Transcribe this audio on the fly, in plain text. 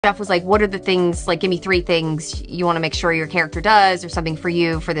Jeff was like, what are the things, like, give me 3 things you want to make sure your character does or something for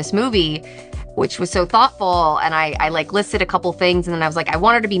you for this movie, which was so thoughtful. And I like listed a couple things, and then I was like, I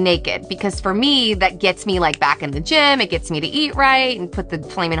want her to be naked because for me, that gets me like back in the gym. It gets me to eat right and put the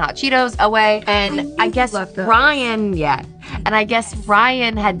flaming hot Cheetos away. And I guess Ryan, and I guess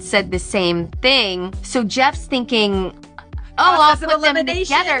Ryan had said the same thing. So Jeff's thinking, oh, I'll put them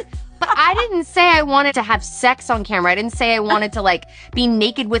together. But I didn't say I wanted to have sex on camera. I didn't say I wanted to like be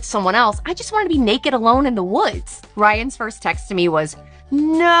naked with someone else. I just wanted to be naked alone in the woods. Ryan's first text to me was,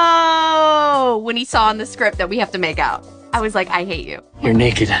 no, when he saw in the script that we have to make out. I was like, I hate you. You're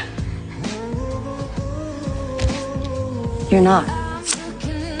naked. You're not.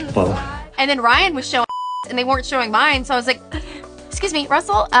 Whoa. And then Ryan was showing and they weren't showing mine. So I was like, excuse me,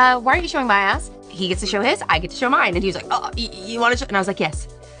 Russell, why aren't you showing my ass? He gets to show his, I get to show mine. And he was like, oh, you want to show? And I was like, yes.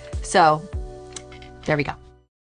 So there we go.